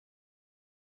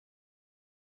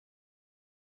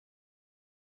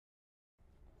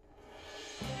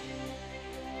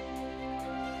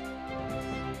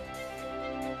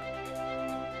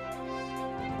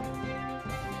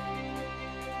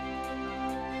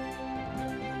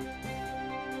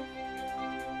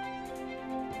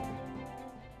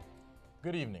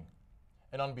Good evening,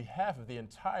 and on behalf of the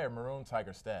entire Maroon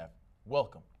Tiger staff,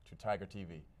 welcome to Tiger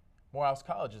TV, Morehouse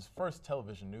College's first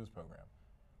television news program.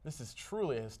 This is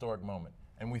truly a historic moment,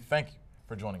 and we thank you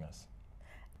for joining us.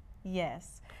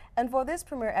 Yes, and for this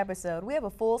premiere episode, we have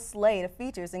a full slate of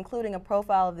features, including a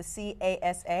profile of the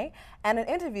CASA and an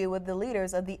interview with the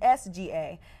leaders of the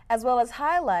SGA, as well as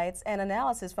highlights and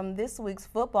analysis from this week's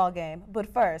football game.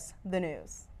 But first, the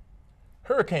news.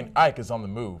 Hurricane Ike is on the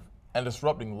move and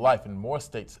disrupting life in more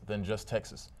states than just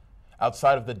Texas.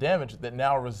 Outside of the damage that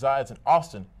now resides in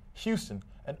Austin, Houston,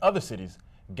 and other cities,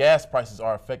 gas prices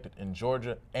are affected in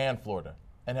Georgia and Florida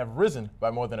and have risen by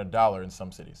more than $1 in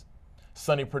some cities.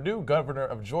 Sonny Perdue, governor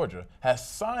of Georgia, has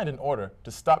signed an order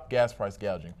to stop gas price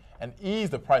gouging and ease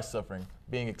the price suffering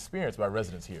being experienced by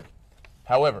residents here.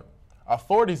 However,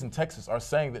 authorities in Texas are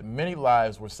saying that many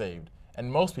lives were saved and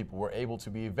most people were able to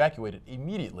be evacuated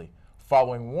immediately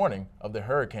following warning of the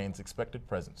hurricane's expected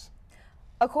presence.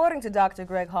 According to Dr.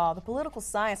 Greg Hall, the political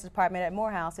science department at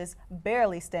Morehouse is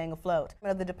barely staying afloat.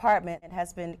 The department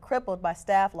has been crippled by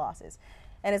staff losses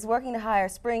and is working to hire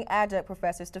spring adjunct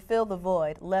professors to fill the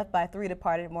void left by 3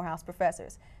 departed Morehouse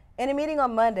professors. In a meeting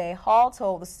on Monday, Hall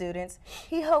told the students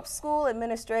he hopes school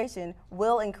administration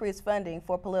will increase funding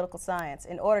for political science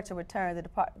in order to return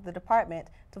the department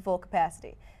to full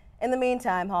capacity. In the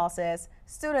meantime, Hall says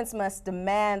students must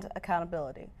demand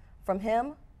accountability from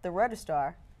him, the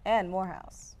registrar, and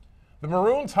Morehouse. The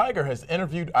Maroon Tiger has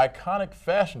interviewed iconic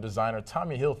fashion designer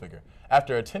Tommy Hilfiger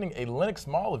after attending a Lenox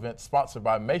Mall event sponsored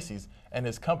by Macy's and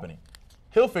his company.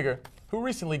 Hilfiger, who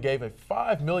recently gave a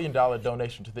 $5 million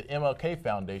donation to the MLK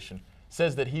Foundation,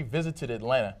 says that he visited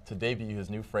Atlanta to debut his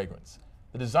new fragrance.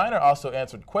 The designer also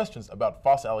answered questions about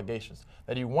false allegations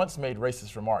that he once made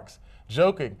racist remarks,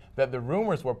 joking that the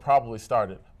rumors were probably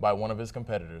started by one of his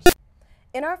competitors.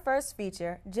 In our first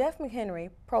feature, Jeff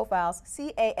McHenry profiles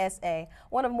CASA,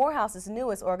 one of Morehouse's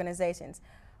newest organizations.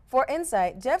 For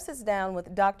insight, Jeff sits down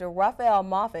with Dr. Raphael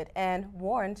Moffitt and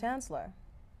Warren Chancellor.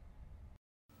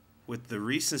 With the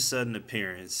recent sudden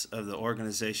appearance of the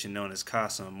organization known as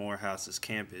CASA on Morehouse's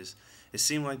campus, it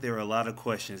seemed like there were a lot of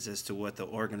questions as to what the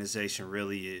organization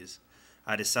really is.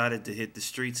 I decided to hit the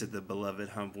streets of the beloved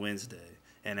Hump Wednesday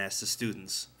and ask the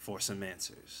students for some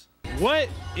answers. What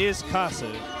is CASA?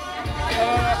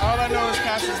 All I know is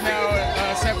CASA is now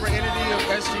a separate entity of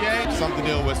SGA. Something to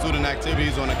deal with student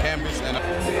activities on the campus. And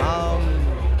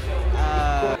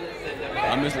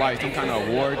it's like some kind of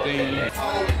award thing.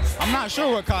 I'm not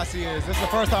sure what CASA is. This is the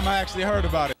first time I actually heard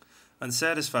about it.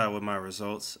 Unsatisfied with my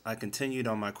results, I continued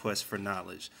on my quest for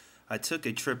knowledge. I took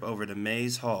a trip over to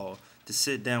Mays Hall to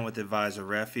sit down with advisor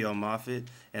Raphael Moffitt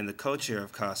and the co-chair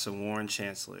of CASA, Warren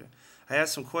Chancellor. I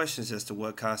asked some questions as to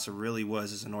what CASA really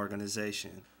was as an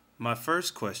organization. My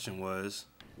first question was,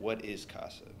 what is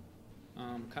CASA?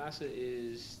 CASA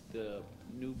is the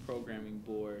new programming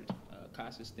board.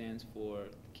 CASA stands for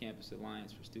Campus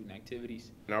Alliance for Student Activities.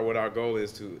 Now what our goal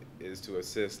is to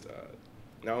assist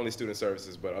not only student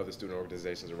services but other student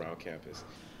organizations around campus.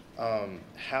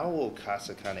 How will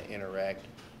CASA kind of interact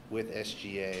with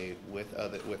SGA, with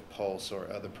Pulse or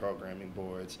other programming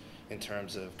boards in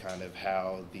terms of kind of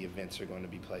how the events are going to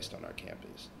be placed on our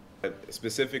campus?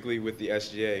 Specifically with the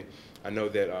SGA, I know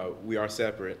that we are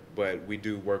separate, but we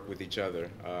do work with each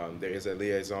other. There is a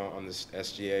liaison on the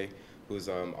SGA who's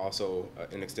also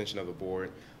an extension of the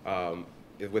board.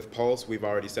 With Pulse, we've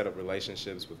already set up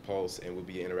relationships with Pulse and we'll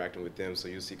be interacting with them, so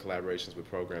you'll see collaborations with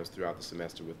programs throughout the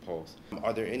semester with Pulse.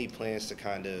 Are there any plans to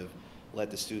kind of let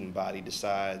the student body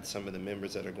decide some of the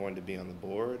members that are going to be on the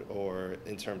board, or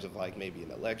in terms of like maybe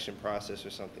an election process or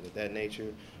something of that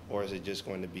nature, or is it just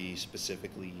going to be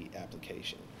specifically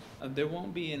application? There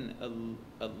won't be an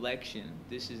election.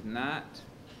 This is not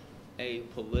a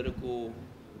political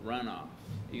runoff.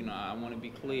 You know, I want to be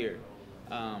clear.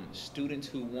 Students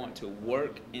who want to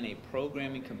work in a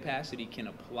programming capacity can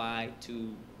apply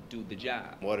to do the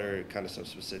job. What are kind of some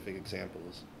specific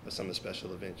examples of some of the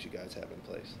special events you guys have in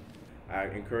place? I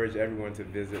encourage everyone to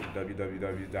visit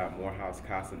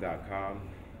www.morehousecasa.com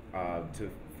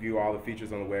to view all the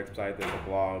features on the website. There's a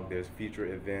blog, there's future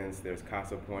events, there's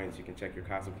CASA points. You can check your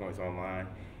CASA points online.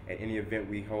 At any event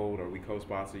we hold or we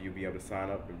co-sponsor, you'll be able to sign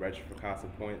up and register for CASA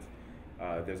points.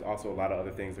 There's also a lot of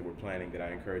other things that we're planning that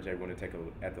I encourage everyone to take a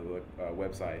look at the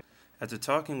website. After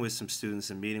talking with some students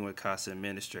and meeting with CASA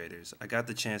administrators, I got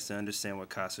the chance to understand what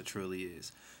CASA truly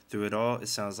is. Through it all, it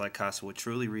sounds like CASA will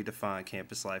truly redefine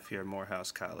campus life here at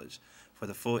Morehouse College. For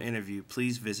the full interview,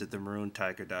 please visit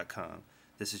themaroontiger.com.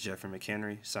 This is Jeffrey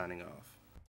McHenry, signing off.